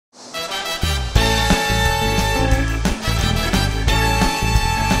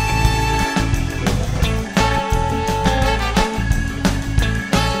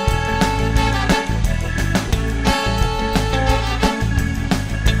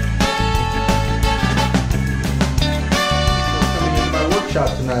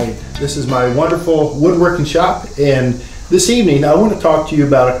workshop tonight. This is my wonderful woodworking shop, and this evening I want to talk to you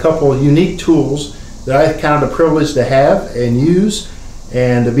about a couple of unique tools that I count a privilege to have and use,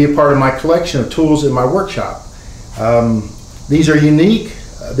 and to be a part of my collection of tools in my workshop. These are unique.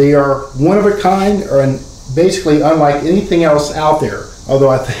 They are one of a kind, and basically unlike anything else out there, although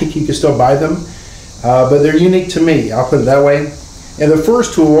I think you can still buy them, but they're unique to me, I'll put it that way. And the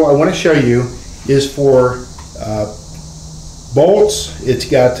first tool I want to show you is for bolts. It's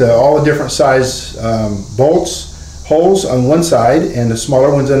got all the different size bolts, holes on one side and the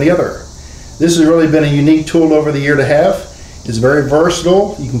smaller ones on the other. This has really been a unique tool over the year to have. It's very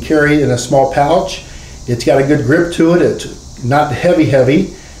versatile. You can carry it in a small pouch. It's got a good grip to it. It's not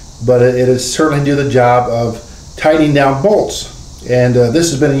heavy, but it is certainly do the job of tightening down bolts. And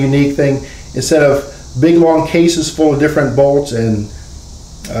this has been a unique thing. Instead of big long cases full of different bolts and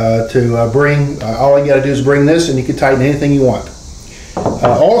all you got to do is bring this and you can tighten anything you want.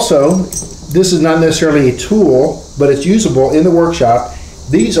 Also, this is not necessarily a tool, but it's usable in the workshop.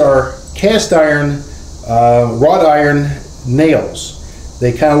 These are cast iron, wrought iron nails.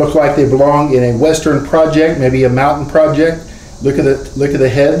 They kind of look like they belong in a western project, maybe a mountain project. Look at the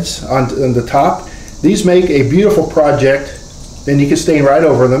heads on the top. These make a beautiful project, and you can stain right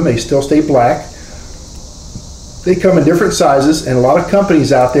over them. They still stay black. They come in different sizes, and a lot of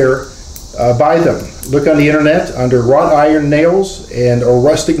companies out there buy them. Look on the internet under wrought iron nails or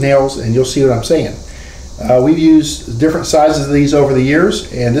rustic nails, and you'll see what I'm saying. We've used different sizes of these over the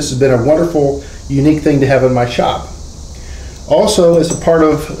years, and this has been a wonderful, unique thing to have in my shop. Also, as a part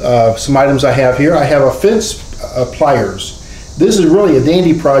of some items I have here, I have a fence pliers. This is really a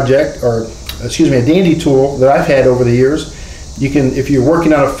dandy project, or excuse me, a dandy tool that I've had over the years. You can, if you're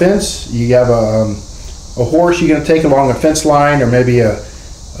working on a fence, you have a horse you're going to take along a fence line, or maybe a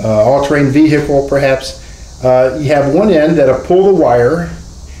all-terrain vehicle perhaps. You have one end that'll pull the wire,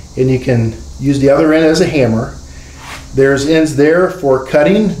 and you can use the other end as a hammer. There's ends there for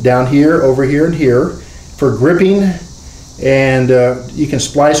cutting, down here, over here, and here, for gripping, and you can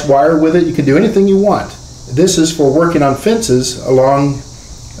splice wire with it. You can do anything you want. This is for working on fences along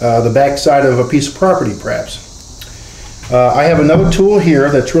the back side of a piece of property perhaps. I have another tool here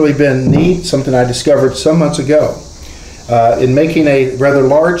that's really been neat, something I discovered some months ago. In making a rather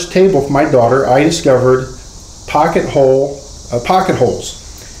large table for my daughter, I discovered pocket holes.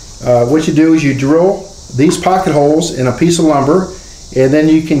 What you do is you drill these pocket holes in a piece of lumber, and then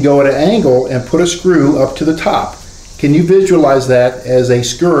you can go at an angle and put a screw up to the top. Can you visualize that as a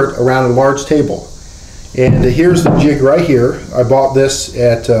skirt around a large table? And here's the jig right here. I bought this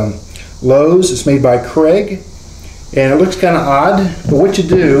at Lowe's. It's made by Craig. And it looks kind of odd, but what you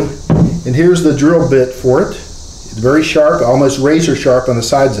do, and here's the drill bit for it. It's very sharp, almost razor sharp on the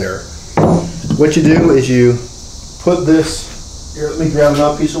sides there. What you do is you put this, here, let me grab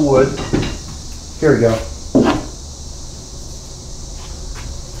another piece of wood. Here we go.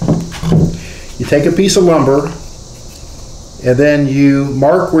 You take a piece of lumber, and then you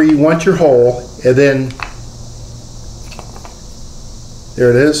mark where you want your hole, and then, there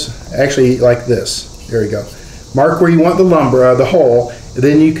it is, actually like this. There we go. Mark where you want the lumber, the hole, and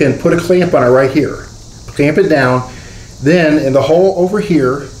then you can put a clamp on it right here. Clamp it down. Then in the hole over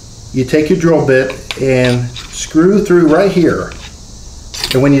here, you take your drill bit and screw through right here.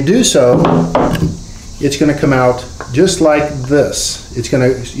 And when you do so, it's going to come out just like this.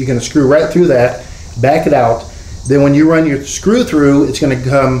 You're going to screw right through that, back it out. Then when you run your screw through, it's going to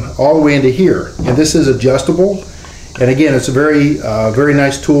come all the way into here. And this is adjustable. And again, it's a very, very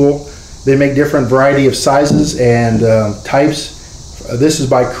nice tool. They make different variety of sizes and types. This is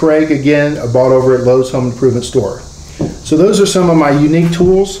by Craig again, bought over at Lowe's Home Improvement Store. So those are some of my unique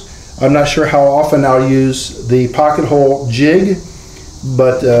tools. I'm not sure how often I'll use the pocket hole jig,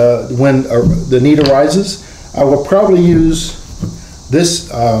 but when the need arises, I will probably use this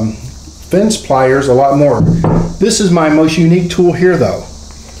fence pliers a lot more. This is my most unique tool here though.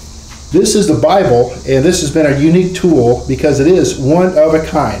 This is the Bible, and this has been a unique tool because it is one of a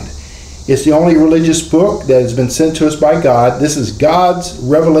kind. It's the only religious book that has been sent to us by God. This is God's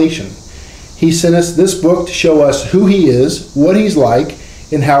revelation. He sent us this book to show us who He is, what He's like,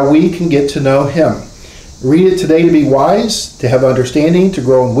 and how we can get to know Him. Read it today to be wise, to have understanding, to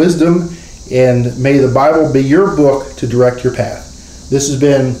grow in wisdom, and may the Bible be your book to direct your path. This has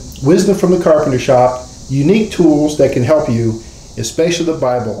been Wisdom from the Carpenter Shop, unique tools that can help you, especially the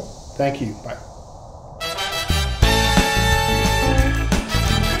Bible. Thank you. Bye.